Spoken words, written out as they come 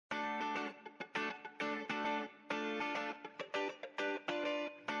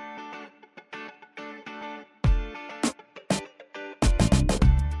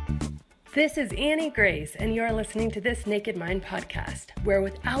This is Annie Grace, and you're listening to This Naked Mind podcast, where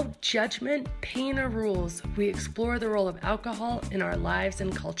without judgment, pain, or rules, we explore the role of alcohol in our lives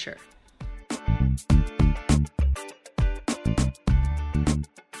and culture.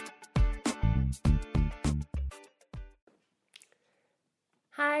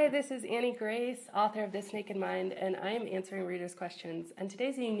 Hi, this is Annie Grace, author of This Naked Mind, and I am answering readers' questions. And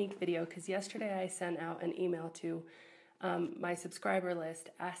today's a unique video because yesterday I sent out an email to my subscriber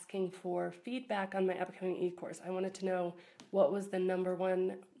list asking for feedback on my upcoming e-course. I wanted to know what was the number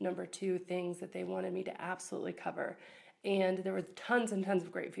one, number two things that they wanted me to absolutely cover. And there was tons and tons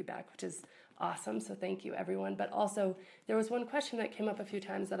of great feedback, which is awesome. So thank you, everyone. But also, there was one question that came up a few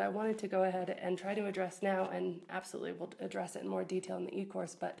times that I wanted to go ahead and try to address now, and absolutely we'll address it in more detail in the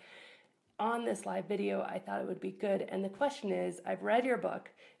e-course. But on this live video, I thought it would be good. And the question is, I've read your book.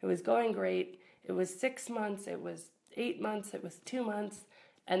 It was going great. It was 6 months. It was 8 months, it was 2 months,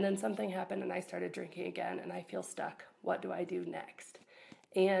 and then something happened and I started drinking again and I feel stuck. What do I do next?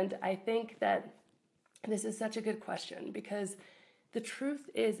 And I think that this is such a good question because the truth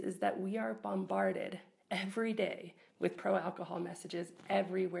is that we are bombarded every day with pro-alcohol messages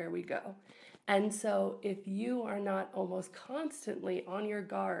everywhere we go. And so if you are not almost constantly on your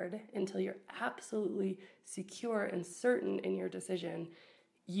guard until you're absolutely secure and certain in your decision,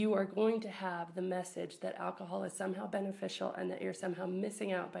 you are going to have the message that alcohol is somehow beneficial and that you're somehow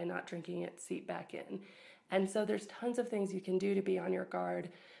missing out by not drinking it seep back in. And so there's tons of things you can do to be on your guard.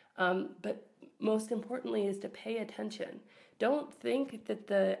 But most importantly is to pay attention. Don't think that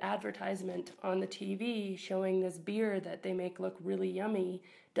the advertisement on the TV showing this beer that they make look really yummy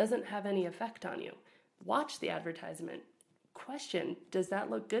doesn't have any effect on you. Watch the advertisement. Question, does that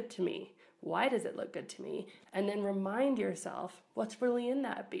look good to me? Why does it look good to me? And then remind yourself what's really in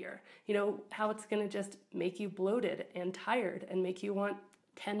that beer. You know, how it's going to just make you bloated and tired and make you want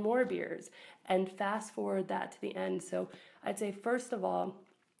 10 more beers, and fast forward that to the end. So I'd say, first of all,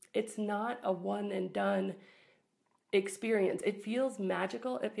 it's not a one and done experience. It feels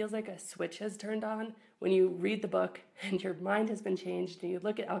magical. It feels like a switch has turned on when you read the book and your mind has been changed and you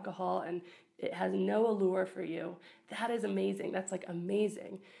look at alcohol and it has no allure for you. That is amazing. That's like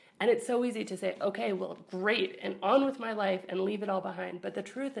amazing. And it's so easy to say, okay, well, great, and on with my life and leave it all behind. But the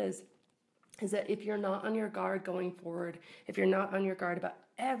truth is that if you're not on your guard going forward, if you're not on your guard about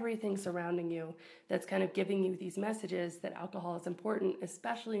everything surrounding you that's kind of giving you these messages that alcohol is important,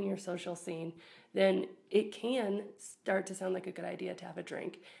 especially in your social scene, then it can start to sound like a good idea to have a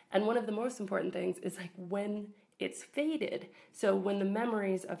drink. And one of the most important things is like when it's faded. So when the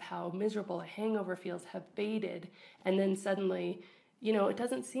memories of how miserable a hangover feels have faded, and then suddenly, you know, it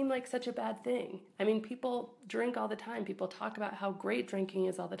doesn't seem like such a bad thing. I mean, people drink all the time. People talk about how great drinking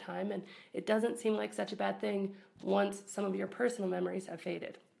is all the time, and it doesn't seem like such a bad thing once some of your personal memories have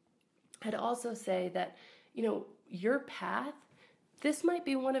faded. I'd also say that, you know, your path, this might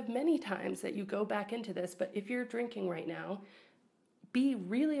be one of many times that you go back into this, but if you're drinking right now, be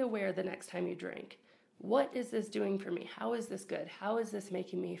really aware the next time you drink. What is this doing for me? How is this good? How is this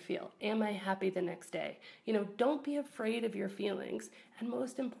making me feel? Am I happy the next day? You know, don't be afraid of your feelings. And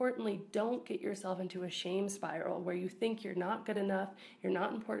most importantly, don't get yourself into a shame spiral where you think you're not good enough, you're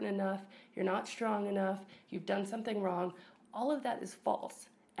not important enough, you're not strong enough, you've done something wrong. All of that is false.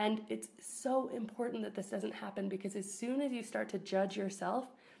 And it's so important that this doesn't happen because as soon as you start to judge yourself,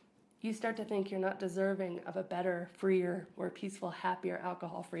 you start to think you're not deserving of a better, freer, more peaceful, happier,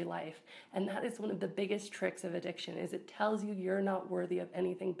 alcohol-free life. And that is one of the biggest tricks of addiction, is it tells you you're not worthy of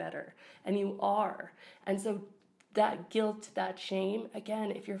anything better. And you are. And so that guilt, that shame,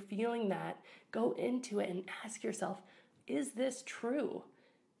 again, if you're feeling that, go into it and ask yourself, is this true?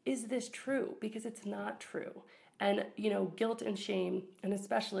 Is this true? Because it's not true. And, you know, guilt and shame, and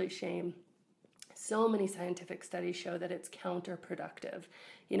especially shame, so many scientific studies show that it's counterproductive,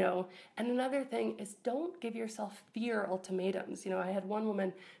 you know. And another thing is, don't give yourself fear ultimatums. You know, I had one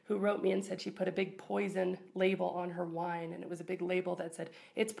woman who wrote me and said she put a big poison label on her wine, and it was a big label that said,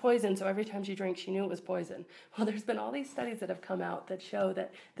 it's poison, so every time she drank, she knew it was poison. Well, there's been all these studies that have come out that show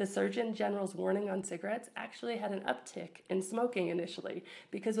that the Surgeon General's warning on cigarettes actually had an uptick in smoking initially,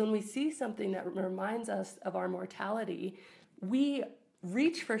 because when we see something that reminds us of our mortality, we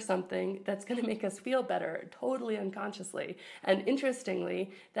reach for something that's going to make us feel better, totally unconsciously. And interestingly,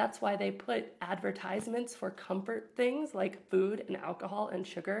 that's why they put advertisements for comfort things like food and alcohol and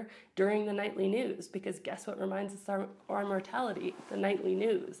sugar during the nightly news, because guess what reminds us of our mortality? The nightly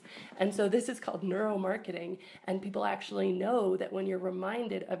news. And so this is called neuromarketing, and people actually know that when you're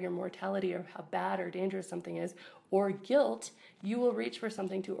reminded of your mortality or how bad or dangerous something is, or guilt, you will reach for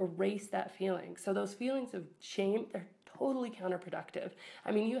something to erase that feeling. So those feelings of shame, they're totally counterproductive.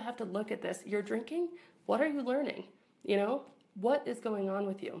 I mean, you have to look at this. You're drinking, what are you learning? You know, what is going on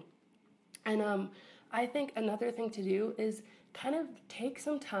with you? And I think another thing to do is kind of take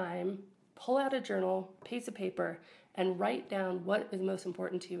some time, pull out a journal, piece of paper, and write down what is most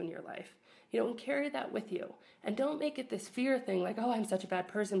important to you in your life. You know, and carry that with you. And don't make it this fear thing like, oh, I'm such a bad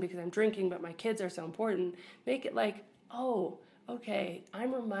person because I'm drinking, but my kids are so important. Make it like, oh, okay,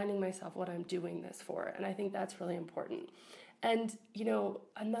 I'm reminding myself what I'm doing this for. And I think that's really important. And, you know,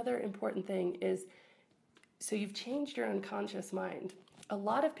 another important thing is, so you've changed your unconscious mind. A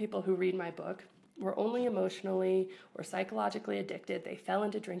lot of people who read my book were only emotionally or psychologically addicted. They fell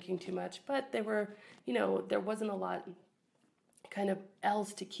into drinking too much, but they were, you know, there wasn't a lot kind of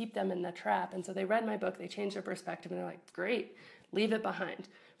else to keep them in the trap. And so they read my book, they changed their perspective, and they're like, great, leave it behind.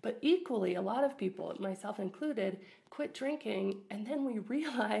 But equally, a lot of people, myself included, quit drinking, and then we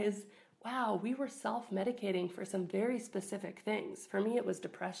realize, wow, we were self-medicating for some very specific things. For me, it was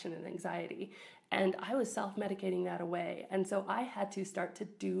depression and anxiety, and I was self-medicating that away. And so I had to start to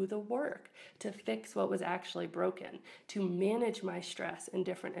do the work to fix what was actually broken, to manage my stress in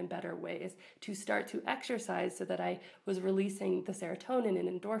different and better ways, to start to exercise so that I was releasing the serotonin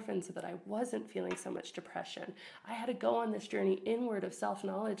and endorphins so that I wasn't feeling so much depression. I had to go on this journey inward of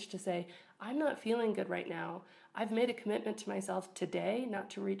self-knowledge to say, I'm not feeling good right now. I've made a commitment to myself today not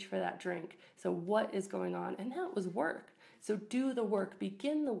to reach for that drink. So what is going on? And that was work. So do the work,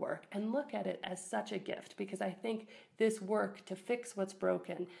 begin the work, and look at it as such a gift, because I think this work to fix what's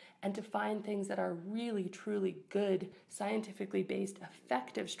broken and to find things that are really, truly good, scientifically based,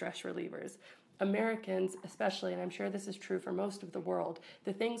 effective stress relievers. Americans, especially, and I'm sure this is true for most of the world,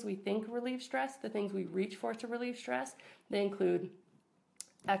 the things we think relieve stress, the things we reach for to relieve stress, they include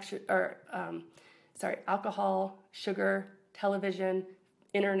alcohol, sugar, television,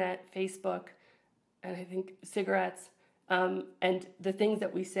 internet, Facebook, and I think cigarettes. And the things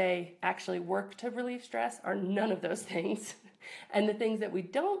that we say actually work to relieve stress are none of those things. And the things that we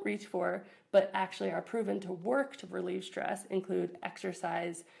don't reach for, but actually are proven to work to relieve stress, include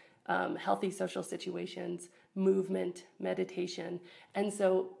exercise, healthy social situations, movement, meditation. And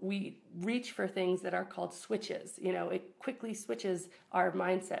so we reach for things that are called switches. You know, it quickly switches our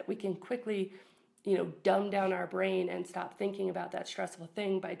mindset. We can quickly, you know, dumb down our brain and stop thinking about that stressful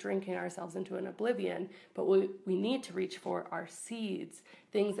thing by drinking ourselves into an oblivion. But we need to reach for our seeds,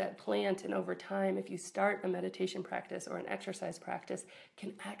 things that plant, and over time, if you start a meditation practice or an exercise practice,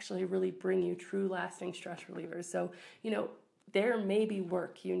 can actually really bring you true lasting stress relievers. So, you know, there may be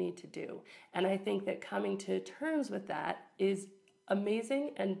work you need to do. And I think that coming to terms with that is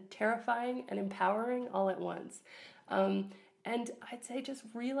amazing and terrifying and empowering all at once. And I'd say just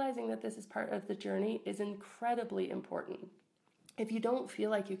realizing that this is part of the journey is incredibly important. If you don't feel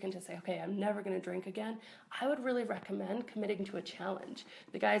like you can just say, okay, I'm never going to drink again, I would really recommend committing to a challenge.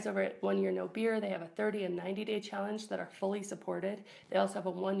 The guys over at 1 Year No Beer, they have a 30 and 90-day challenge that are fully supported. They also have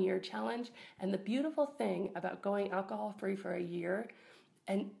a 1-year challenge. And the beautiful thing about going alcohol-free for a year,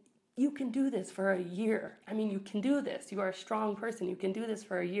 and you can do this for a year. I mean, you can do this. You are a strong person. You can do this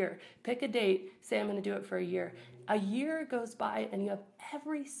for a year. Pick a date, say I'm going to do it for a year. A year goes by and you have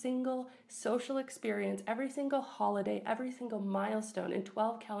every single social experience, every single holiday, every single milestone in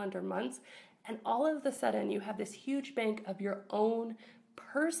 12 calendar months. And all of a sudden you have this huge bank of your own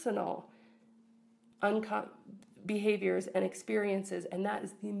personal behaviors and experiences, and that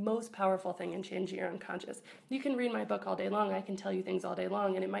is the most powerful thing in changing your unconscious. You can read my book all day long, I can tell you things all day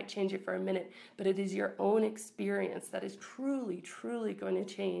long, and it might change it for a minute, but it is your own experience that is truly, truly going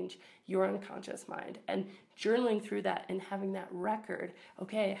to change your unconscious mind. And journaling through that and having that record,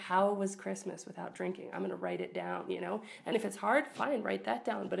 okay, how was Christmas without drinking? I'm going to write it down, you know? And if it's hard, fine, write that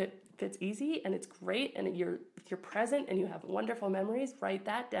down, but if it's easy and it's great and you're present and you have wonderful memories, write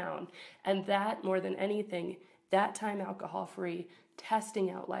that down. And that, more than anything, that time alcohol-free,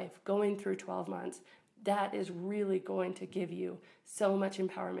 testing out life, going through 12 months, that is really going to give you so much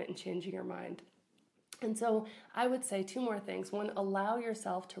empowerment in changing your mind. And so I would say 2 more things. 1, allow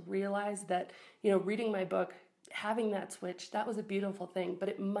yourself to realize that, you know, reading my book, having that switch, that was a beautiful thing, but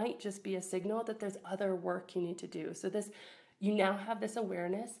it might just be a signal that there's other work you need to do. So you now have this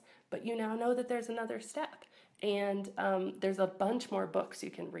awareness, but you now know that there's another step. And there's a bunch more books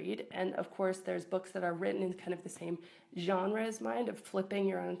you can read. And of course, there's books that are written in kind of the same genre as mine, of flipping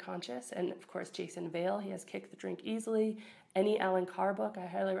your unconscious. And of course, Jason Vale, he has Kick the Drink Easily. Any Alan Carr book, I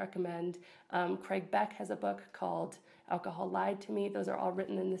highly recommend. Craig Beck has a book called Alcohol Lied to Me. Those are all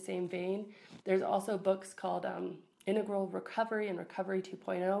written in the same vein. There's also books called Integral Recovery and Recovery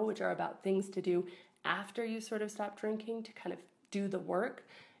 2.0, which are about things to do after you sort of stop drinking to kind of do the work.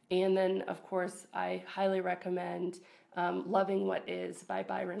 And then, of course, I highly recommend Loving What Is by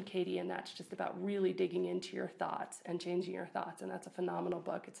Byron Katie, and that's just about really digging into your thoughts and changing your thoughts, and that's a phenomenal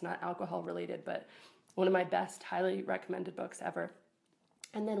book. It's not alcohol related, but one of my best, highly recommended books ever.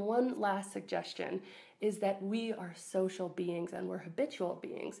 And then one last suggestion is that we are social beings and we're habitual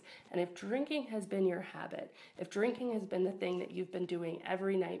beings. And if drinking has been your habit, if drinking has been the thing that you've been doing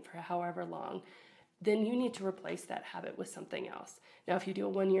every night for however long, then you need to replace that habit with something else. Now, if you do a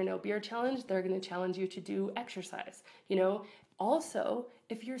 1 year no beer challenge, they're going to challenge you to do exercise. Also,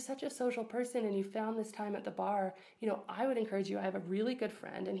 if you're such a social person and you found this time at the bar, I would encourage you. I have a really good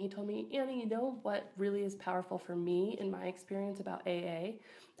friend, and he told me, Annie, you know what really is powerful for me in my experience about AA?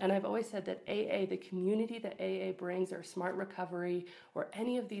 And I've always said that AA, the community that AA brings, or Smart Recovery, or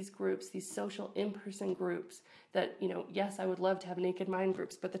any of these groups, these social in-person groups that, yes, I would love to have Naked Mind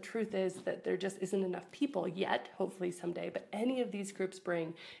groups, but the truth is that there just isn't enough people yet, hopefully someday. But any of these groups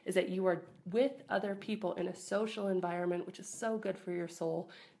bring is that you are with other people in a social environment, which is so good for your soul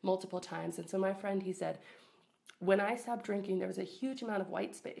multiple times. And so my friend, he said, when I stopped drinking, there was a huge amount of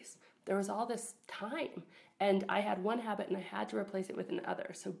white space. There was all this time, and I had one habit and I had to replace it with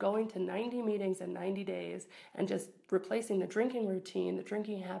another. So going to 90 meetings in 90 days and just replacing the drinking routine, the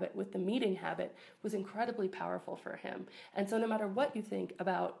drinking habit with the meeting habit was incredibly powerful for him. And so no matter what you think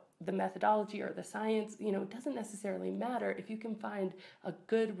about the methodology or the science, it doesn't necessarily matter if you can find a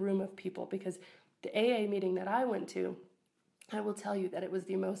good room of people, because the AA meeting that I went to, I will tell you that it was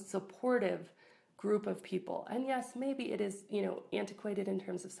the most supportive group of people. And yes, maybe it is, antiquated in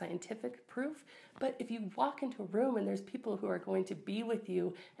terms of scientific proof, but if you walk into a room and there's people who are going to be with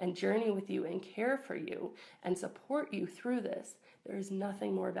you and journey with you and care for you and support you through this, there is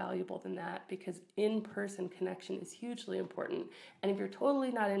nothing more valuable than that, because in-person connection is hugely important. And if you're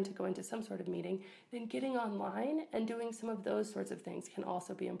totally not into going to some sort of meeting, then getting online and doing some of those sorts of things can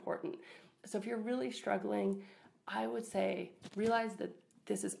also be important. So if you're really struggling, I would say realize that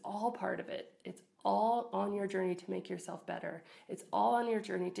this is all part of it. It's all on your journey to make yourself better. It's all on your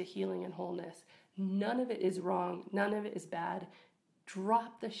journey to healing and wholeness. None of it is wrong. None of it is bad.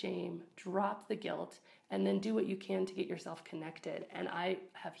 Drop the shame, drop the guilt, and then do what you can to get yourself connected. And I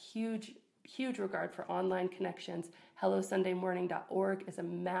have huge regard for online connections. HelloSundayMorning.org is a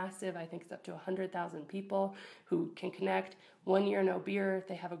massive, I think it's up to 100,000 people who can connect. 1 Year No Beer,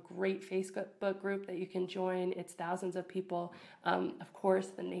 they have a great Facebook group that you can join. It's thousands of people. Of course,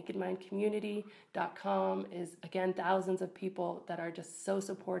 the NakedMindCommunity.com is, again, thousands of people that are just so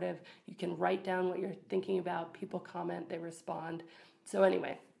supportive. You can write down what you're thinking about. People comment, they respond. So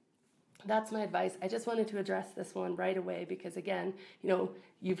anyway, that's my advice. I just wanted to address this one right away because, again,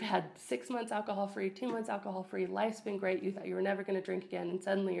 you've had 6 months alcohol-free, 2 months alcohol-free, life's been great, you thought you were never going to drink again, and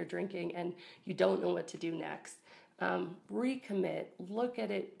suddenly you're drinking and you don't know what to do next. Recommit, look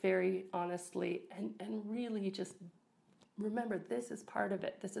at it very honestly, and really just remember, this is part of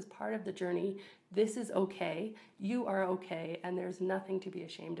it. This is part of the journey. This is okay. You are okay, and there's nothing to be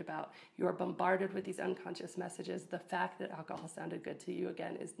ashamed about. You are bombarded with these unconscious messages. The fact that alcohol sounded good to you,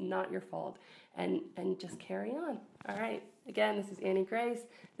 again, is not your fault, and just carry on. All right. Again, this is Annie Grace,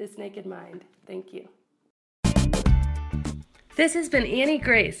 This Naked Mind. Thank you. This has been Annie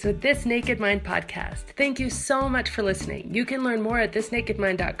Grace with This Naked Mind podcast. Thank you so much for listening. You can learn more at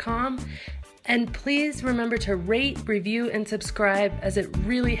thisnakedmind.com. And please remember to rate, review, and subscribe, as it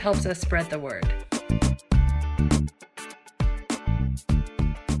really helps us spread the word.